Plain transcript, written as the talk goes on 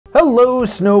Hello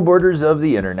snowboarders of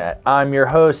the internet, I'm your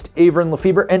host Avran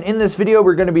LeFeber, and in this video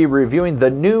we're going to be reviewing the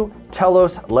new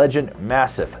Telos Legend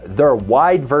Massif, their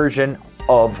wide version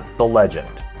of the Legend.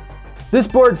 This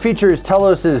board features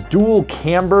Telos's dual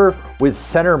camber with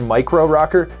center micro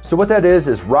rocker. So what that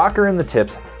is rocker in the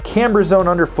tips, camber zone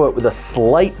underfoot with a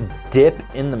slight dip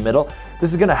in the middle.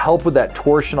 This is going to help with that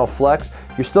torsional flex.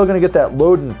 You're still going to get that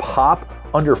load and pop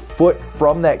underfoot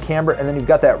from that camber, and then you've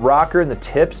got that rocker in the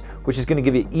tips, which is going to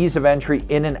give you ease of entry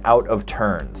in and out of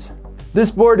turns. This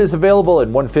board is available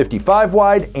in 155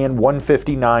 wide and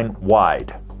 159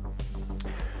 wide.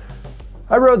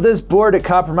 I rode this board at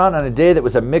Copper Mountain on a day that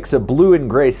was a mix of blue and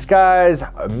gray skies,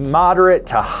 moderate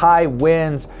to high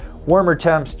winds, warmer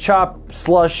temps, chop,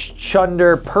 slush,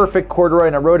 chunder, perfect corduroy,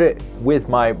 and I rode it with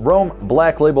my Rome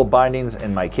Black Label bindings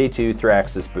and my K2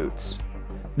 Thraxis boots.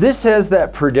 This has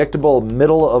that predictable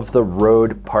middle of the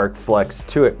road park flex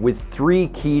to it with three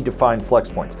key defined flex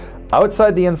points.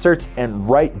 Outside the inserts and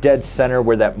right dead center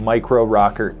where that micro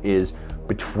rocker is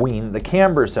between the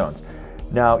camber zones.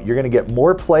 Now you're going to get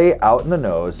more play out in the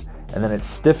nose, and then it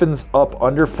stiffens up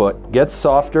underfoot, gets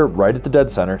softer right at the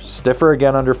dead center, stiffer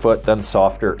again underfoot, then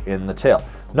softer in the tail.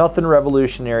 Nothing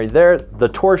revolutionary there. The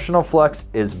torsional flex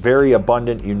is very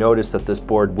abundant. You notice that this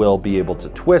board will be able to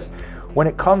twist. When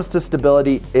it comes to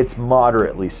stability, it's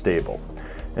moderately stable.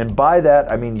 And by that,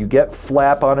 I mean you get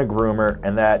flap on a groomer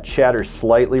and that chatter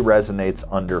slightly resonates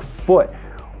underfoot.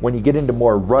 When you get into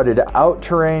more rutted out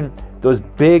terrain, those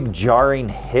big jarring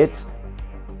hits,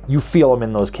 you feel them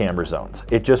in those camber zones.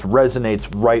 It just resonates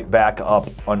right back up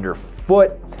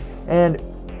underfoot. And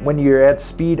when you're at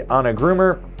speed on a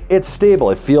groomer, it's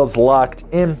stable. It feels locked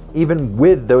in, even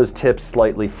with those tips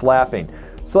slightly flapping.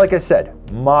 So like I said,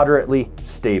 moderately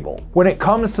stable. When it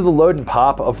comes to the load and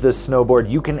pop of this snowboard,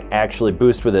 you can actually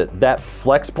boost with it. That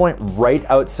flex point right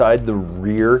outside the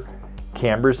rear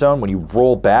camber zone, when you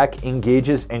roll back,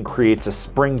 engages and creates a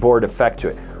springboard effect to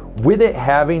it. With it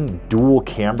having dual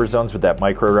camber zones with that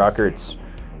micro rocker, it's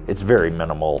very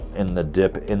minimal in the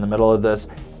dip in the middle of this.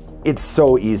 It's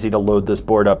so easy to load this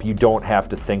board up. You don't have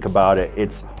to think about it.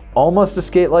 It's almost a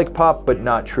skate-like pop, but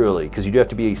not truly, because you do have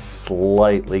to be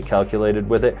slightly calculated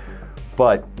with it,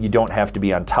 but you don't have to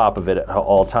be on top of it at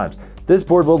all times. This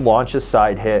board will launch a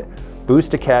side hit,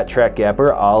 boost a cat track gap,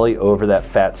 or ollie over that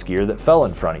fat skier that fell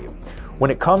in front of you. When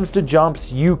it comes to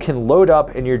jumps, you can load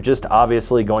up and you're just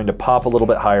obviously going to pop a little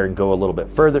bit higher and go a little bit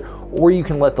further, or you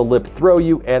can let the lip throw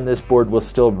you and this board will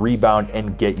still rebound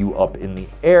and get you up in the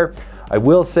air. I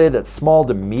will say that small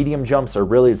to medium jumps are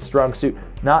really its strong suit.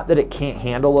 Not that it can't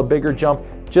handle a bigger jump,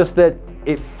 just that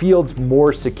it feels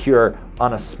more secure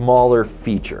on a smaller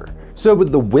feature. So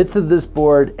with the width of this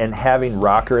board and having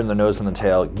rocker in the nose and the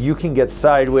tail, you can get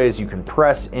sideways, you can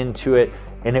press into it,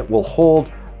 and it will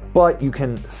hold, but you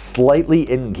can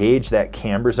slightly engage that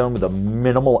camber zone with a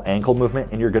minimal ankle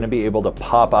movement, and you're going to be able to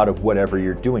pop out of whatever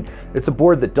you're doing. It's a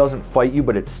board that doesn't fight you,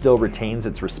 but it still retains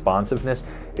its responsiveness.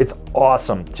 It's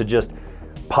awesome to just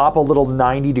pop a little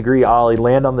 90-degree ollie,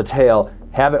 land on the tail,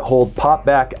 have it hold, pop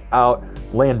back out,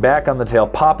 land back on the tail,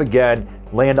 pop again,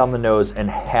 land on the nose, and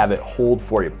have it hold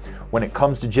for you. When it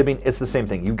comes to jibbing, it's the same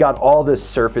thing. You've got all this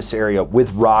surface area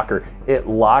with rocker. It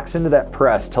locks into that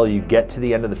press till you get to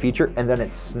the end of the feature, and then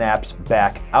it snaps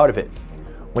back out of it.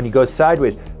 When you go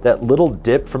sideways, that little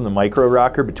dip from the micro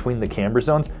rocker between the camber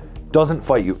zones doesn't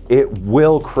fight you. It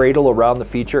will cradle around the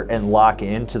feature and lock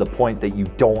in to the point that you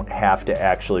don't have to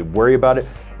actually worry about it.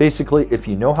 Basically, if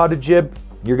you know how to jib,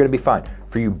 you're gonna be fine.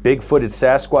 For you big-footed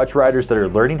Sasquatch riders that are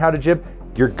learning how to jib,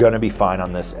 you're gonna be fine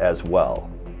on this as well.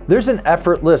 There's an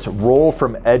effortless roll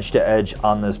from edge to edge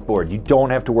on this board. You don't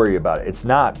have to worry about it. It's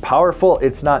not powerful,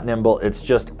 it's not nimble, it's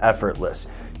just effortless.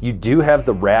 You do have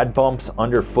the rad bumps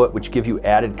underfoot, which give you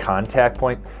added contact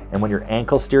point, and when you're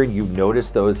ankle steering, you notice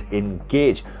those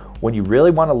engage. When you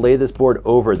really want to lay this board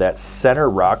over, that center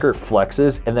rocker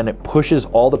flexes and then it pushes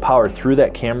all the power through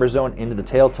that camber zone into the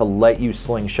tail to let you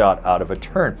slingshot out of a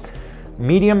turn.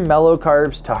 Medium mellow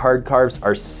carves to hard carves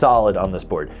are solid on this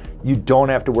board. You don't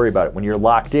have to worry about it. When you're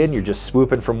locked in, you're just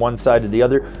swooping from one side to the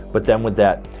other, but then with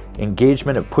that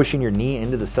engagement of pushing your knee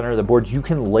into the center of the board, you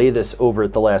can lay this over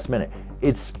at the last minute.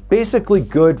 It's basically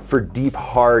good for deep,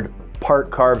 hard park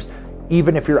carves,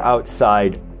 even if you're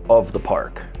outside of the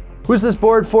park. Who's this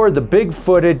board for? The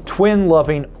big-footed,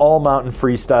 twin-loving, all-mountain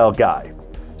freestyle guy.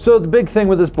 So the big thing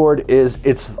with this board is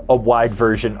it's a wide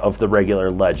version of the regular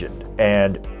Legend,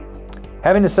 and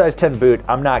having a size 10 boot,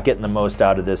 I'm not getting the most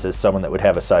out of this as someone that would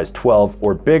have a size 12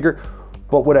 or bigger,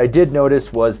 but what I did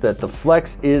notice was that the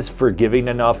flex is forgiving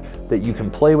enough that you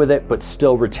can play with it but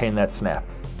still retain that snap.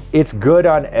 It's good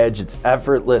on edge, it's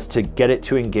effortless to get it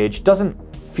to engage. Doesn't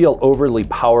feel overly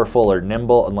powerful or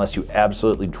nimble unless you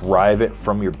absolutely drive it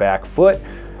from your back foot.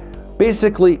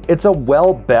 Basically, it's a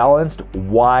well-balanced,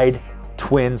 wide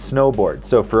twin snowboard.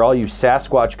 So for all you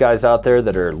Sasquatch guys out there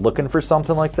that are looking for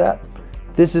something like that,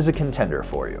 this is a contender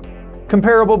for you.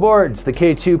 Comparable boards: the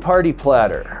K2 Party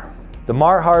Platter, the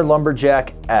Marhar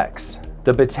Lumberjack X,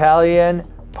 the Battalion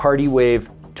Party Wave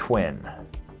Twin.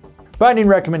 Binding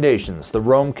recommendations: the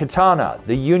Rome Katana,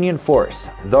 the Union Force,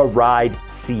 the Ride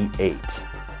C8.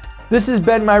 This has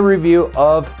been my review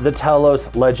of the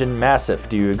Telos Legend Massif.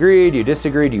 Do you agree? Do you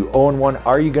disagree? Do you own one?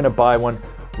 Are you gonna buy one?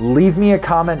 Leave me a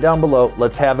comment down below.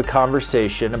 Let's have a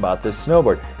conversation about this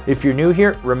snowboard. If you're new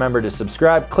here, remember to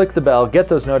subscribe, click the bell, get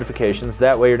those notifications.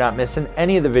 That way you're not missing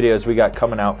any of the videos we got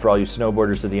coming out for all you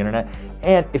snowboarders of the internet.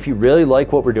 And if you really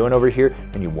like what we're doing over here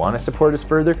and you want to support us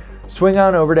further, swing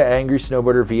on over to Angry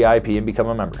Snowboarder VIP and become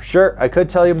a member. Sure, I could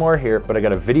tell you more here, but I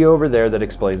got a video over there that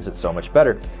explains it so much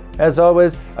better. As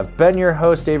always, I've been your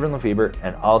host, Avran LeFeber,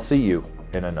 and I'll see you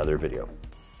in another video.